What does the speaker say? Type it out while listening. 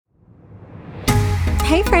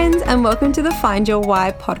Hey friends, and welcome to the Find Your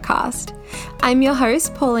Why podcast. I'm your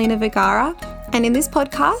host, Paulina Vergara, and in this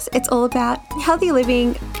podcast, it's all about healthy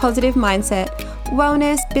living, positive mindset,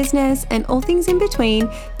 wellness, business, and all things in between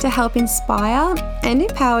to help inspire and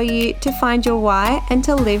empower you to find your why and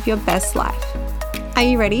to live your best life. Are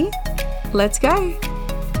you ready? Let's go.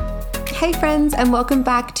 Hey friends, and welcome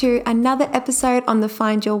back to another episode on the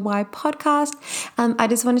Find Your Why podcast. I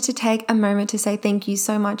just wanted to take a moment to say thank you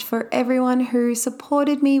so much for everyone who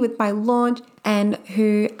supported me with my launch and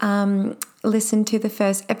who listened to the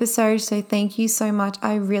first episode. So thank you so much.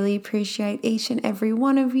 I really appreciate each and every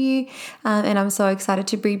one of you. And I'm so excited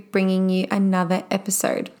to be bringing you another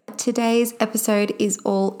episode. Today's episode is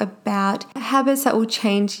all about habits that will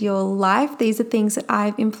change your life. These are things that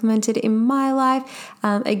I've implemented in my life.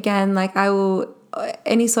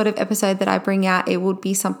 Any sort of episode that I bring out, it would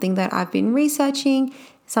be something that I've been researching,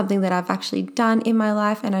 something that I've actually done in my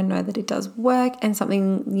life, and I know that it does work, and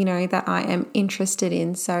something, that I am interested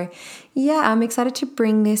in. So yeah, I'm excited to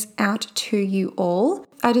bring this out to you all.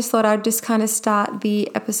 I just thought I'd just kind of start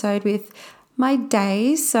the episode with my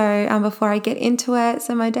day. So before I get into it,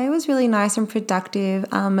 so my day was really nice and productive.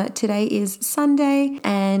 Today is Sunday,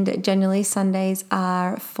 and generally Sundays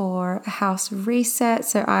are for a house reset.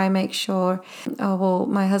 So I make sure,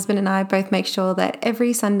 my husband and I both make sure that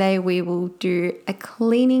every Sunday we will do a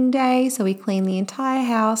cleaning day. So we clean the entire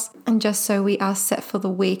house, and just so we are set for the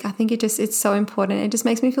week. I think it's so important. It just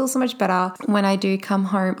makes me feel so much better when I do come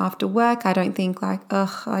home after work. I don't think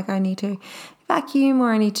I need to vacuum,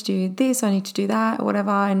 or I need to do this, or I need to do that, or whatever.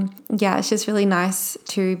 And yeah, it's just really nice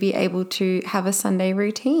to be able to have a Sunday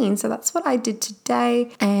routine. So that's what I did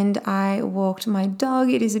today. And I walked my dog.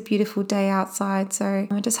 It is a beautiful day outside. So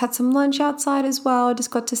I just had some lunch outside as well. I just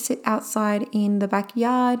got to sit outside in the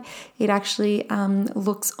backyard. It actually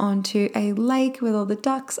looks onto a lake where all the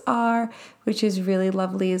ducks are, which is really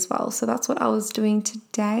lovely as well. So that's what I was doing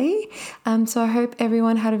today. So I hope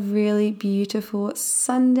everyone had a really beautiful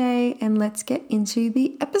Sunday, and let's get into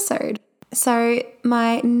the episode. So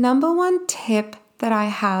my number one tip that I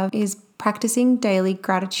have is practicing daily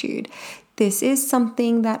gratitude. This is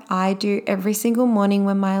something that I do every single morning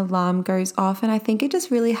when my alarm goes off, and I think it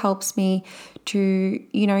just really helps me to,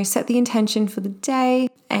 set the intention for the day,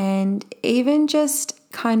 and even just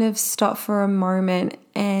kind of stop for a moment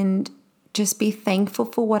and just be thankful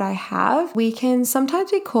for what I have. We can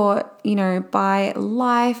sometimes be caught, by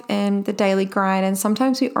life and the daily grind, and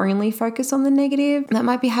sometimes we only focus on the negative that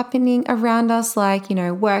might be happening around us, like,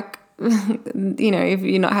 work. If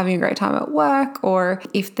you're not having a great time at work, or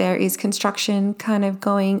if there is construction kind of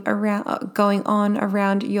going on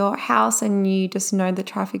around your house, and you just know the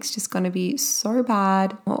traffic's just going to be so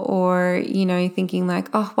bad, or thinking like,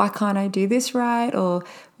 oh, why can't I do this right, or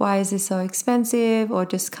why is this so expensive, or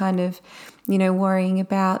just kind of worrying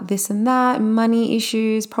about this and that, money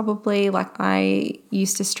issues probably. Like, I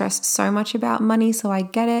used to stress so much about money, so I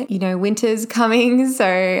get it. Winter's coming, so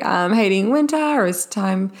hating winter,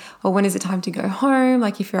 or when is it time to go home?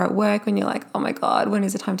 Like, if you're at work, when you're like, oh my God, when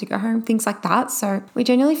is it time to go home? Things like that. So we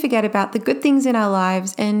generally forget about the good things in our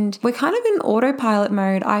lives, and we're kind of in autopilot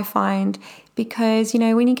mode, I find, because,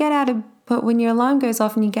 when your alarm goes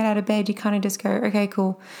off and you get out of bed, you kind of just go, okay,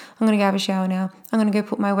 cool. I'm going to go have a shower now. I'm going to go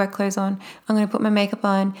put my work clothes on. I'm going to put my makeup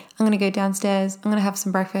on. I'm going to go downstairs. I'm going to have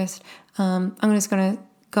some breakfast. I'm just going to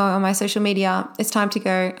go on my social media. It's time to go.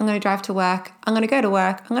 I'm going to drive to work. I'm going to go to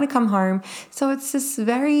work. I'm going to come home. So it's just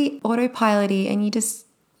very autopilot-y, and you just,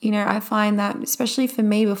 I find that, especially for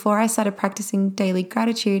me, before I started practicing daily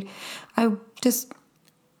gratitude, I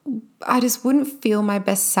just wouldn't feel my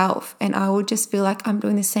best self, and I would just feel like I'm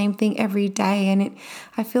doing the same thing every day, and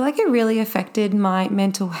I feel like it really affected my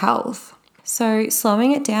mental health. So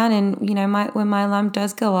slowing it down, and when my alarm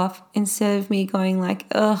does go off, instead of me going like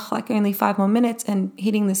only 5 more minutes and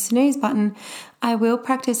hitting the snooze button, I will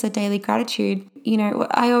practice a daily gratitude.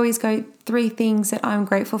 I always go 3 things that I'm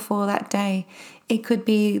grateful for that day. It could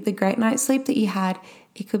be the great night's sleep that you had.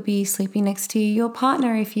 It could be sleeping next to your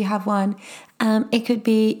partner if you have one. It could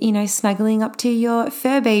be, snuggling up to your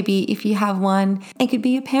fur baby if you have one. It could be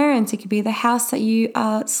your parents. It could be the house that you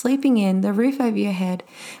are sleeping in, the roof over your head.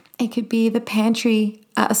 It could be the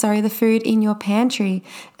food in your pantry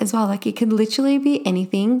as well. Like, it could literally be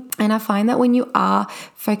anything. And I find that when you are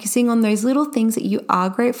focusing on those little things that you are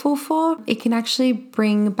grateful for, it can actually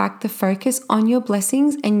bring back the focus on your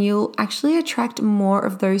blessings, and you'll actually attract more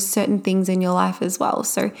of those certain things in your life as well.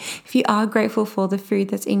 So if you are grateful for the food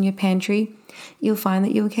that's in your pantry, you'll find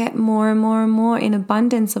that you'll get more and more and more in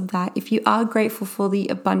abundance of that. If you are grateful for the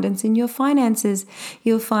abundance in your finances,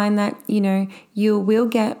 you'll find that, you will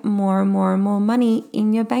get more and more and more money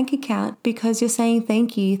in your bank account because you're saying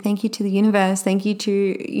thank you to the universe, thank you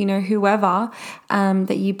to, whoever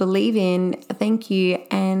that you believe in, thank you.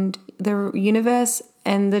 And the universe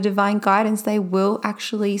and the divine guidance, they will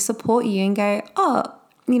actually support you and go, oh,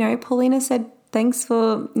 Paulina said thanks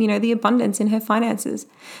for, the abundance in her finances.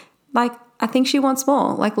 Like, I think she wants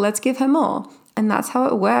more. Like, let's give her more. And that's how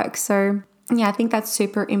it works. So yeah, I think that's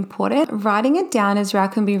super important. Writing it down as well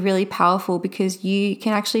can be really powerful because you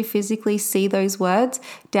can actually physically see those words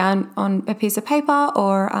down on a piece of paper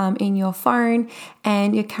or in your phone,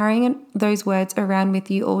 and you're carrying those words around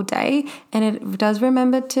with you all day. And it does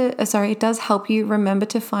it does help you remember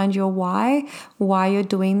to find your why you're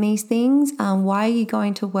doing these things. Why are you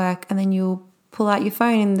going to work? And then you'll pull out your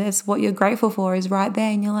phone and there's what you're grateful for is right there,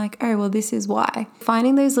 and you're like, oh, well, this is why.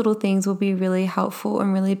 Finding those little things will be really helpful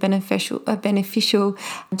and really beneficial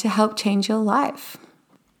to help change your life.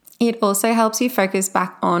 It also helps you focus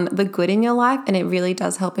back on the good in your life, and it really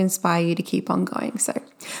does help inspire you to keep on going. So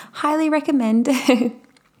highly recommend.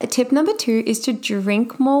 Tip number 2 is to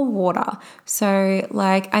drink more water. So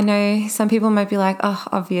I know some people might be like, oh,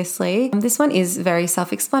 obviously. This one is very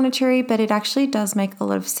self-explanatory, but it actually does make a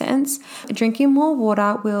lot of sense. Drinking more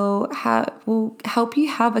water will help you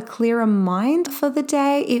have a clearer mind for the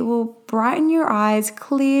day. It will brighten your eyes,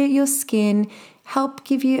 clear your skin, help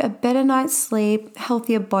give you a better night's sleep,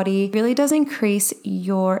 healthier body. It really does increase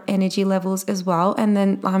your energy levels as well. And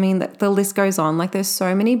then, the list goes on. There's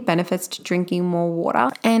so many benefits to drinking more water.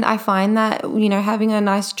 And I find that, having a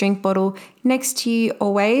nice drink bottle next to you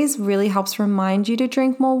always really helps remind you to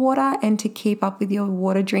drink more water and to keep up with your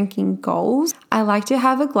water drinking goals. I like to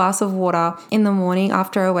have a glass of water in the morning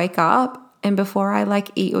after I wake up, and before I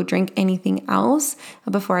eat or drink anything else,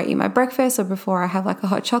 before I eat my breakfast or before I have a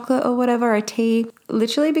hot chocolate or whatever, a tea,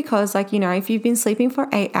 literally because if you've been sleeping for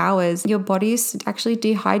 8 hours, your body is actually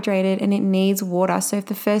dehydrated and it needs water. So if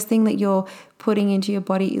the first thing that you're putting into your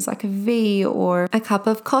body is a V or a cup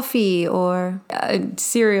of coffee or a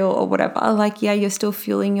cereal or whatever, you're still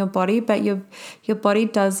fueling your body, but your body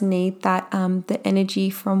does need that the energy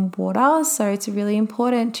from water. So it's really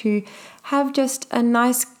important to have just a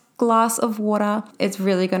nice glass of water. It's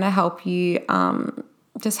really going to help you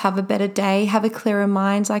just have a better day, have a clearer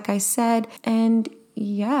mind, like I said. And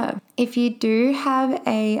yeah, if you do have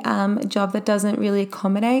a job that doesn't really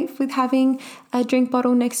accommodate with having a drink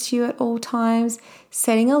bottle next to you at all times,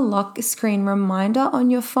 setting a lock screen reminder on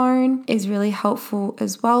your phone is really helpful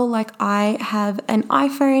as well. I have an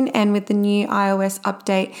iPhone, and with the new iOS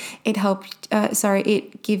update,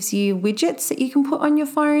 it gives you widgets that you can put on your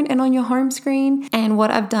phone and on your home screen. And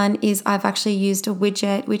what I've done is I've actually used a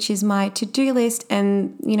widget, which is my to-do list.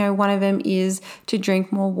 And, one of them is to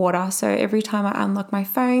drink more water. So every time I unlock my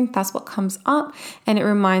phone, that's what comes up. And it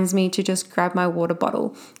reminds me to just grab my water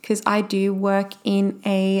bottle, because I do work in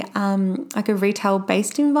a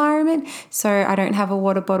retail-based environment. So I don't have a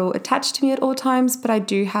water bottle attached to me at all times, but I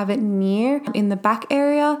do have it near in the back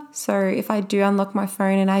area. So if I do unlock my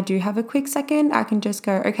phone and I do have a quick second, I can just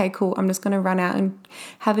go, okay, cool. I'm just going to run out and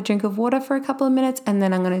have a drink of water for a couple of minutes, and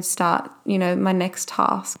then I'm going to start, my next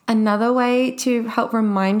task. Another way to help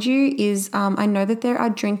remind you is I know that there are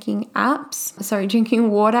drinking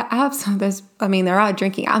water apps. There are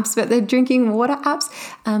drinking apps, but they're drinking water apps.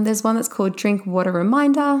 There's one that's called Drink Water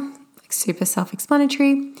Reminder, super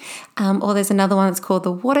self-explanatory. Or there's another one that's called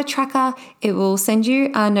the Water Tracker. It will send you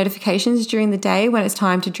notifications during the day when it's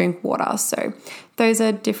time to drink water. So those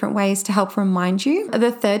are different ways to help remind you.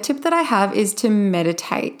 The third tip that I have is to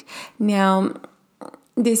meditate. Now,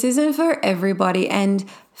 this isn't for everybody. And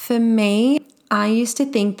for me, I used to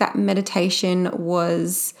think that meditation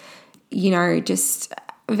was, just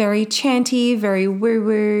very chanty, very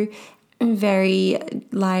woo-woo, very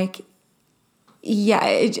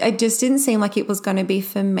it just didn't seem like it was going to be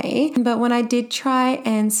for me. But when I did try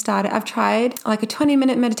and start it, I've tried a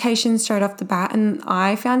 20-minute meditation straight off the bat, and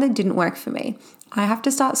I found it didn't work for me. I have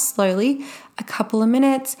to start slowly, a couple of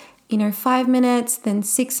minutes, 5 minutes, then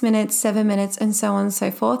 6 minutes, 7 minutes, and so on and so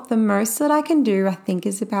forth. The most that I can do, I think,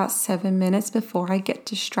 is about 7 minutes before I get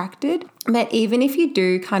distracted. But even if you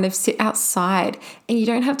do kind of sit outside, and you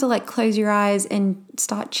don't have to close your eyes and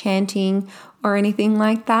start chanting or anything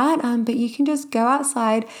like that, but you can just go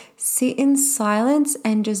outside, sit in silence,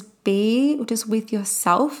 and just be just with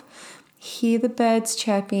yourself. Hear the birds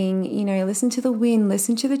chirping, listen to the wind,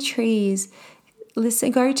 listen to the trees,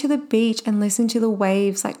 go to the beach and listen to the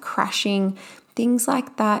waves crashing. Things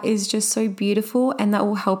like that is just so beautiful, and that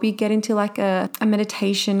will help you get into a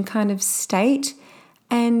meditation kind of state.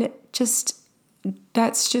 And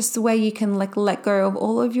that's just the way you can let go of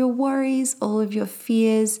all of your worries, all of your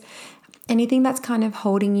fears, anything that's kind of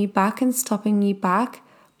holding you back and stopping you back,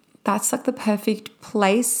 that's like the perfect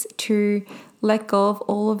place to let go of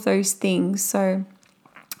all of those things. So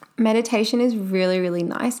meditation is really, really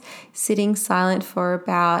nice. Sitting silent for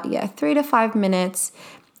about 3 to 5 minutes,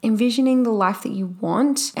 envisioning the life that you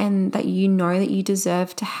want and that you know that you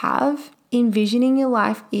deserve to have. Envisioning your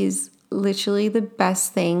life is literally the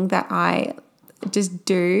best thing that I just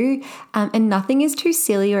do, and nothing is too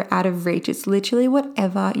silly or out of reach. It's literally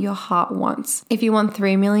whatever your heart wants. If you want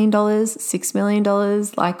 $3 million, $6 million,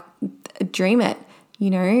 like dream it,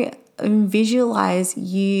 visualize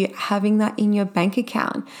you having that in your bank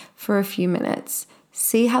account for a few minutes.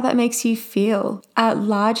 See how that makes you feel. A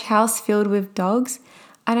large house filled with dogs.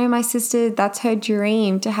 I know my sister, that's her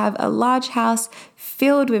dream, to have a large house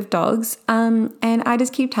filled with dogs. And I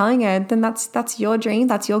just keep telling her, then that's your dream,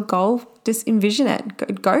 that's your goal. Just envision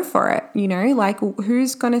it. Go for it. Like,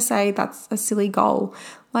 who's going to say that's a silly goal?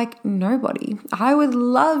 Like, nobody. I would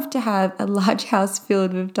love to have a large house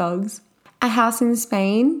filled with dogs. A house in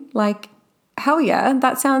Spain, like, hell yeah,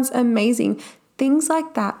 that sounds amazing. Things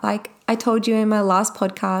like that. Like I told you in my last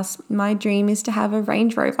podcast, my dream is to have a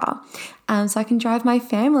Range Rover. So I can drive my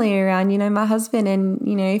family around, my husband, and,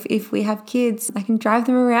 if we have kids, I can drive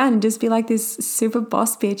them around and just be like this super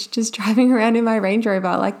boss bitch, just driving around in my Range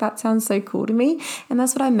Rover. Like, that sounds so cool to me. And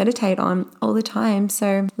that's what I meditate on all the time.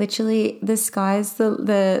 So literally the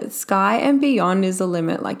sky and beyond is the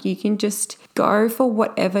limit. Like, you can just go for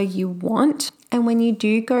whatever you want. And when you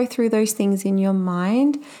do go through those things in your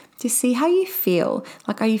mind, to see how you feel.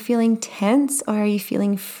 Like, are you feeling tense or are you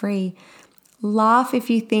feeling free? Laugh if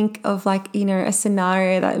you think of a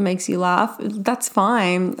scenario that makes you laugh. That's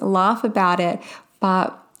fine. Laugh about it.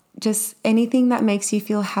 But just anything that makes you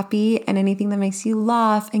feel happy and anything that makes you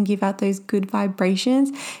laugh and give out those good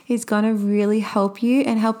vibrations is going to really help you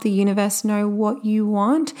and help the universe know what you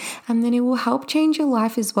want. And then it will help change your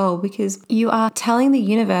life as well, because you are telling the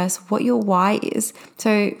universe what your why is.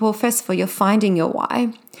 So, first of all, you're finding your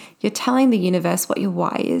why. You're telling the universe what your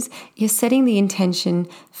why is. You're setting the intention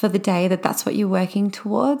for the day that that's what you're working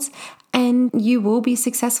towards. And you will be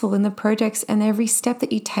successful in the projects, and every step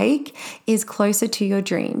that you take is closer to your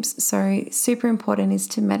dreams. So super important is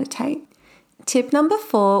to meditate. Tip number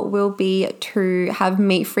 4 will be to have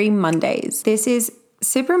meat-free Mondays. This is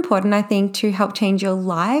super important, I think, to help change your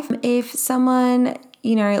life. If someone,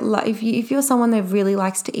 if you're someone that really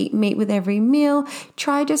likes to eat meat with every meal,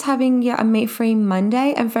 try just having a meat-free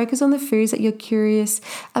Monday and focus on the foods that you're curious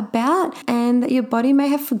about and that your body may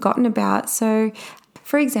have forgotten about. So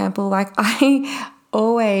for example, I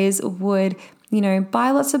always would,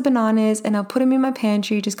 buy lots of bananas and I'll put them in my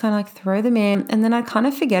pantry, just kind of throw them in, and then I kind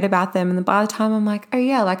of forget about them. And then by the time I'm like, oh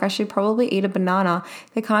yeah, I should probably eat a banana,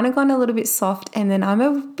 they're kind of gone a little bit soft. And then I'm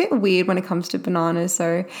a bit weird when it comes to bananas.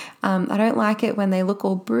 So I don't like it when they look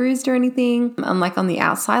all bruised or anything. I'm on the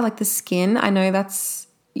outside, like the skin, I know that's,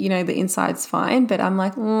 the inside's fine, but I'm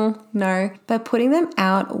like, no. But putting them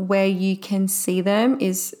out where you can see them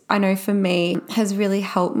is, I know for me, has really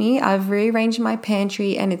helped me. I've rearranged my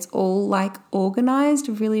pantry and it's all organized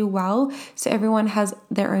really well. So everyone has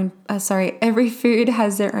their own, every food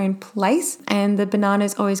has their own place, and the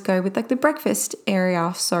bananas always go with the breakfast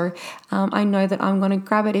area. So I know that I'm going to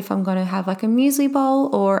grab it if I'm going to have a muesli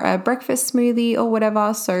bowl or a breakfast smoothie or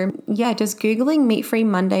whatever. So yeah, just Googling meat-free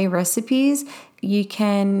Monday recipes. You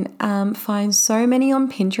can find so many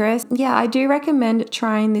on Pinterest. Yeah, I do recommend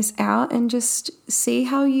trying this out and just see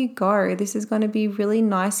how you go. This is going to be really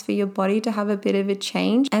nice for your body to have a bit of a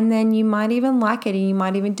change. And then you might even like it, and you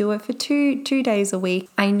might even do it for two days a week.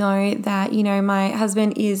 I know that, my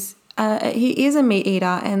husband is he is a meat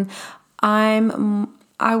eater, and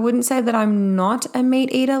I wouldn't say that I'm not a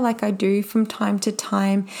meat eater. I do from time to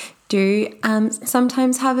time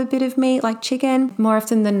sometimes have a bit of meat, like chicken. More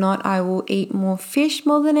often than not, I will eat more fish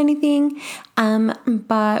more than anything.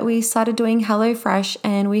 But we started doing HelloFresh,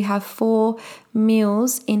 and we have 4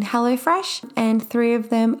 meals in HelloFresh, and 3 of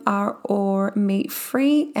them are all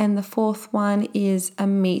meat-free, and the 4th one is a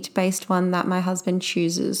meat-based one that my husband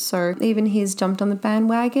chooses. So even he's jumped on the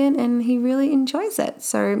bandwagon and he really enjoys it.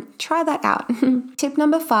 So try that out. Tip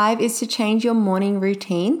number 5 is to change your morning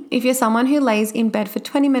routine. If you're someone who lays in bed for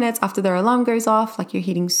 20 minutes after their alarm goes off, you're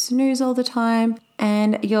hitting snooze all the time,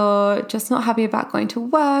 and you're just not happy about going to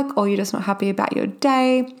work, or you're just not happy about your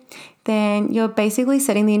day, then you're basically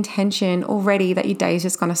setting the intention already that your day is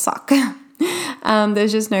just going to suck.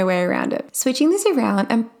 There's just no way around it. Switching this around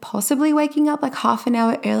and possibly waking up like half an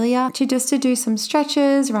hour earlier to do some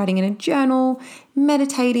stretches, writing in a journal,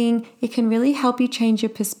 meditating, it can really help you change your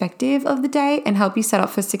perspective of the day and help you set up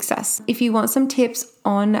for success. If you want some tips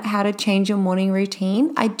on how to change your morning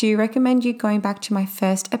routine, I do recommend you going back to my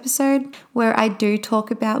first episode where I do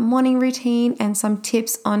talk about morning routine and some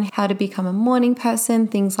tips on how to become a morning person,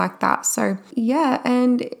 things like that. So yeah,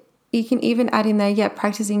 and you can even add in there,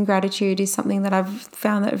 practicing gratitude is something that I've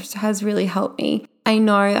found that has really helped me. I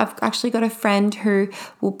know I've actually got a friend who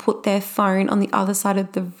will put their phone on the other side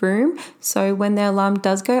of the room. So when their alarm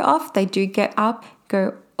does go off, they do get up,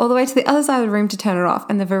 go all the way to the other side of the room to turn it off.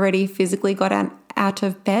 And they've already physically got out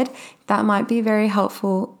of bed. That might be very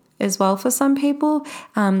helpful as well for some people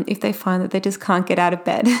if they find that they just can't get out of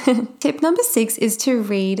bed. Tip number 6 is to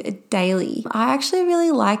read daily. I actually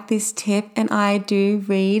really like this tip and I do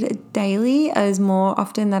read daily as more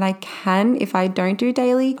often than I can. If I don't do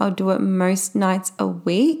daily, I'll do it most nights a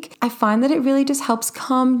week. I find that it really just helps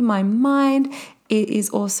calm my mind. It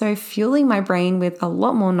is also fueling my brain with a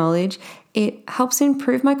lot more knowledge. It helps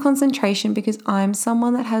improve my concentration because I'm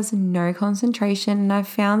someone that has no concentration, and I've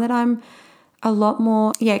found that I'm a lot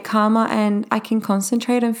more calmer and I can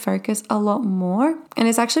concentrate and focus a lot more. And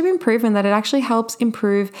it's actually been proven that it actually helps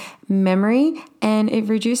improve memory and it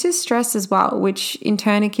reduces stress as well, which in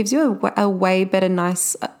turn it gives you a way better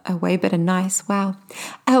night's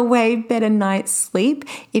sleep.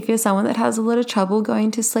 If you're someone that has a lot of trouble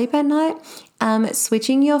going to sleep at night,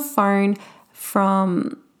 switching your phone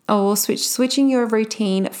switching your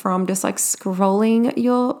routine from just like scrolling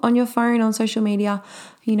on your phone on social media,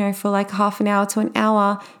 for like half an hour to an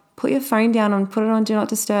hour, put your phone down and put it on Do Not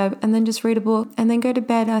Disturb and then just read a book and then go to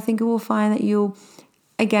bed. I think it will find that you'll,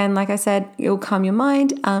 again, like I said, it will calm your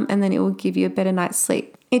mind and then it will give you a better night's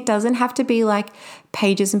sleep. It doesn't have to be like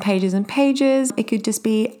pages and pages and pages. It could just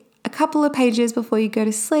be a couple of pages before you go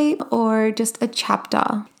to sleep or just a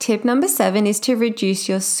chapter. Tip number 7 is to reduce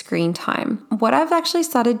your screen time. What I've actually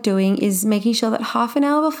started doing is making sure that half an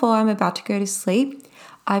hour before I'm about to go to sleep,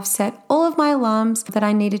 I've set all of my alarms that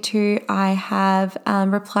I needed to. I have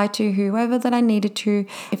replied to whoever that I needed to.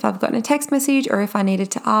 If I've gotten a text message or if I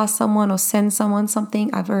needed to ask someone or send someone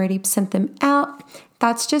something, I've already sent them out.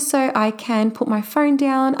 That's just so I can put my phone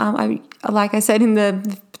down. Like I said in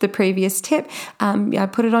the previous tip, I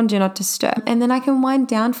put it on Do Not Disturb and then I can wind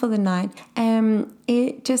down for the night.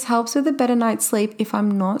 It just helps with a better night's sleep if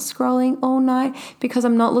I'm not scrolling all night because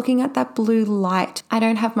I'm not looking at that blue light. I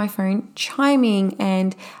don't have my phone chiming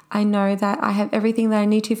and I know that I have everything that I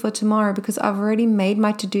need to for tomorrow because I've already made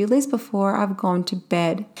my to-do list before I've gone to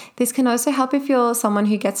bed. This can also help if you're someone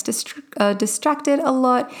who gets distracted a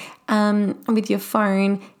lot with your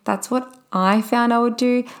phone. That's what I found I would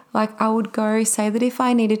do. Like I would go say that if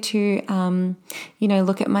I needed to,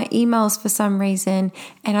 look at my emails for some reason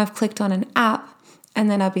and I've clicked on an app and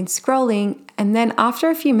then I've been scrolling and then after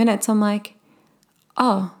a few minutes I'm like,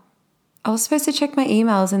 oh, I was supposed to check my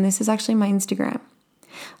emails and this is actually my Instagram.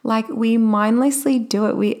 Like we mindlessly do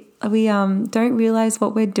it. We don't realize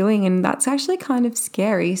what we're doing and that's actually kind of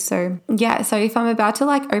scary. So if I'm about to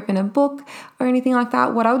like open a book or anything like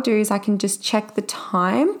that, what I'll do is I can just check the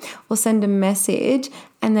time or send a message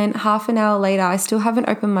and then half an hour later I still haven't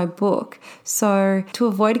opened my book. So to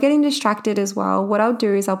avoid getting distracted as well, what I'll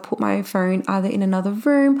do is I'll put my phone either in another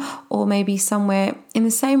room or maybe somewhere in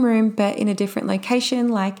the same room but in a different location.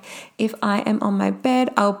 Like if I am on my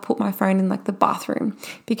bed, I'll put my phone in like the bathroom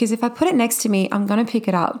because if I put it next to me, I'm going to pick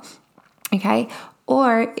it up. Okay.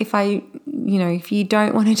 Or if if you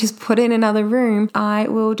don't want to just put it in another room, I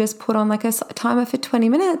will just put on like a timer for 20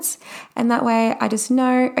 minutes. And that way I just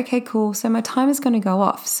know, okay, cool. So my timer is going to go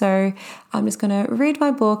off. So I'm just going to read my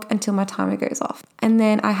book until my timer goes off. And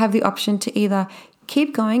then I have the option to either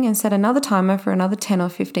keep going and set another timer for another 10 or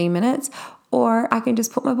 15 minutes, or I can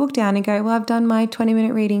just put my book down and go, well, I've done my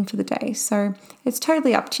 20-minute reading for the day. So it's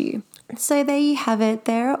totally up to you. So there you have it.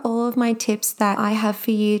 There are all of my tips that I have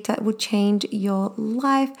for you that would change your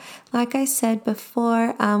life. Like I said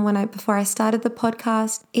before, before I started the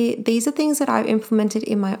podcast, these are things that I've implemented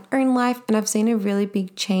in my own life, and I've seen a really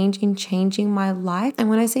big change in changing my life. And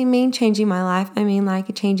when I say changing my life, I mean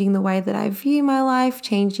like changing the way that I view my life,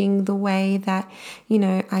 changing the way that,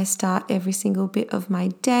 I start every single bit of my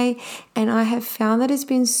day. And I have found that it's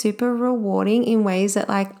been super rewarding in ways that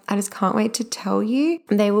I just can't wait to tell you.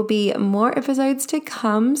 There will be more episodes to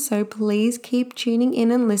come, so please keep tuning in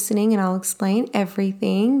and listening and I'll explain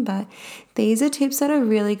everything. But these are tips that are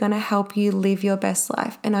really going to help you live your best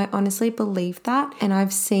life, and I honestly believe that, and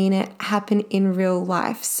I've seen it happen in real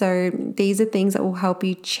life. So these are things that will help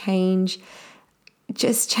you change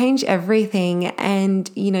just change everything and,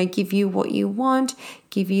 give you what you want,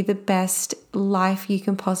 give you the best life you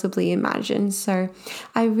can possibly imagine. So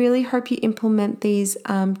I really hope you implement these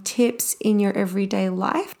tips in your everyday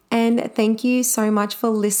life. And thank you so much for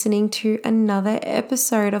listening to another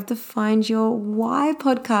episode of the Find Your Why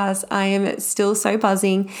podcast. I am still so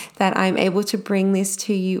buzzing that I'm able to bring this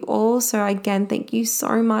to you all. So again, thank you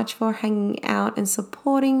so much for hanging out and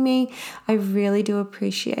supporting me. I really do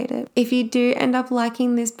appreciate it. If you do end up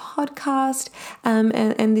liking this podcast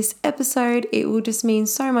and this episode, it will just mean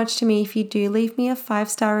so much to me if you do leave me a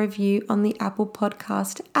 5-star review on the Apple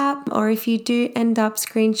Podcast app, or if you do end up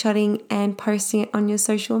screenshotting and posting it on your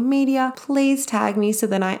social media, please tag me so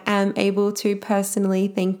that I am able to personally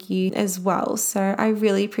thank you as well. So I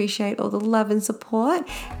really appreciate all the love and support,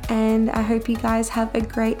 and I hope you guys have a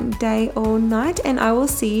great day or night, and I will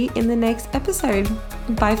see you in the next episode.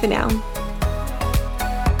 Bye for now.